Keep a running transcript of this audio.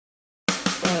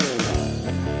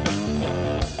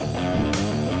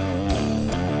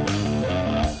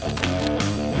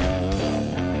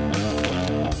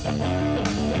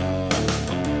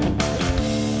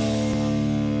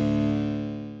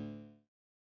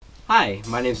Hi,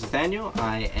 my name is Nathaniel.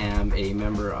 I am a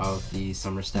member of the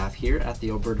summer staff here at the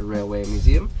Alberta Railway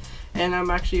Museum, and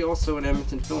I'm actually also an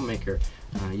Edmonton filmmaker.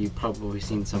 You've probably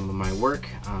seen some of my work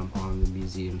on the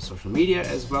museum's social media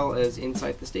as well as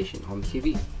inside the station on the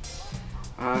TV.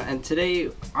 And today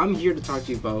I'm here to talk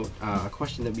to you about a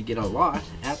question that we get a lot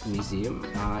at the museum,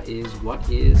 is what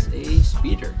is a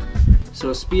speeder?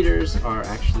 So speeders are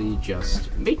actually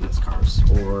just maintenance cars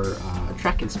or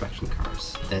track inspection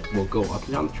cars that will go up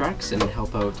and down the tracks and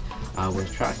help out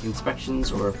with track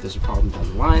inspections, or if there's a problem down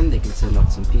the line, they can send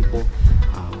out some people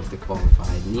with the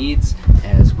qualified needs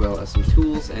as well as some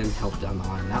tools and help down the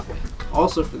line that way.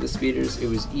 Also for the speeders, it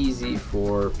was easy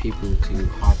for people to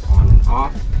hop on and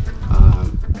off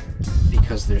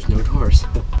because there's no doors.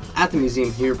 At the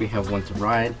museum here we have one to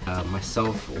ride.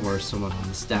 Myself or someone on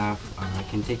the staff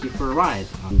can take you for a ride,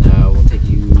 and we'll take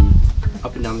you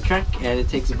up and down the track, and it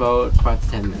takes about 5 to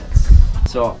 10 minutes.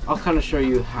 So I'll kind of show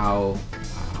you how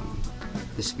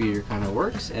the speeder kind of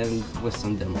works, and with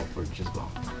some demo footage as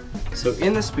well. So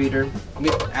in the speeder,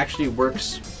 it actually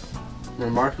works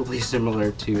remarkably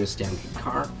similar to a standard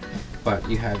car, but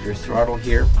you have your throttle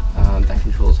here that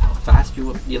controls how fast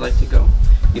you like to go.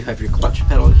 You have your clutch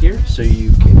pedal here, so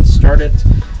you can start it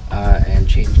and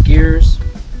change gears.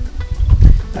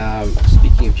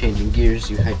 Speaking of changing gears,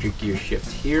 you have your gear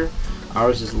shift here.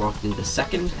 Ours is locked into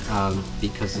second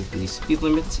because of the speed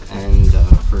limit and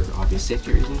for obvious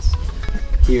safety reasons.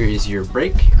 Here is your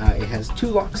brake. It has 2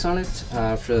 locks on it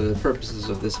for the purposes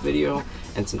of this video,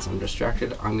 and since I'm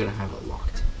distracted, I'm going to have it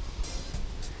locked.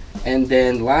 And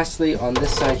then lastly, on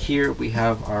this side here, we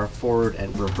have our forward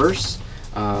and reverse.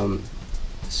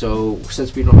 So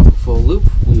since we don't have a full loop,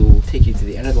 we will take you to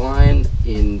the end of the line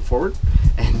in forward,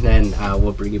 and then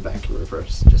we'll bring you back in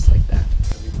reverse, just like that.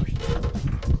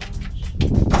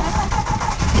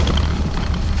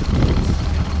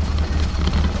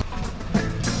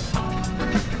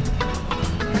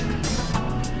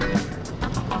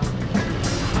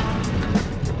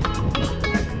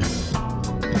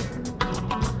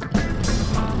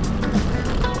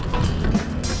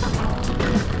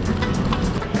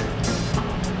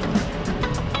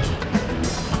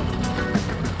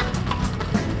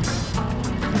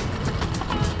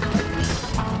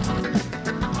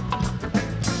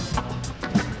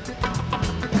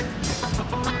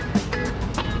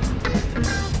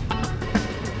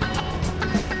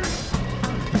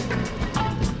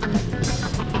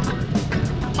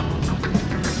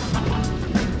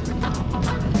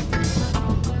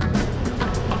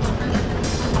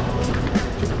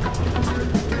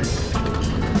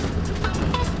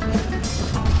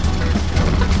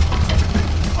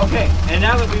 Okay, and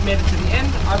now that we've made it to the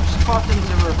end, I've just popped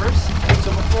into reverse.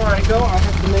 So before I go, I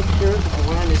have to make sure that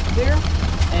the line is clear,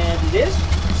 and it is,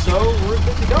 so we're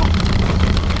good to go.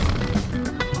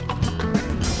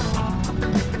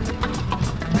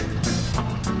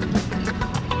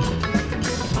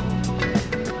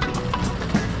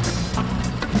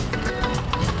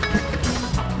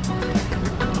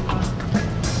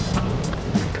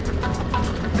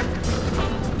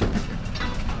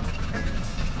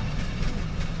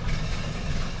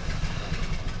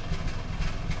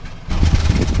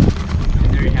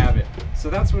 So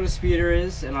that's what a speeder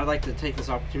is, and I'd like to take this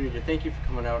opportunity to thank you for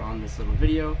coming out on this little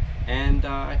video, and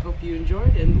I hope you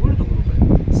enjoyed and learned a little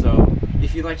bit. So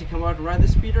if you'd like to come out and ride the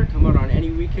speeder, come out on any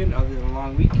weekend other than a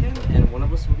long weekend, and one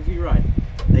of us will give you a ride.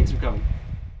 Thanks for coming.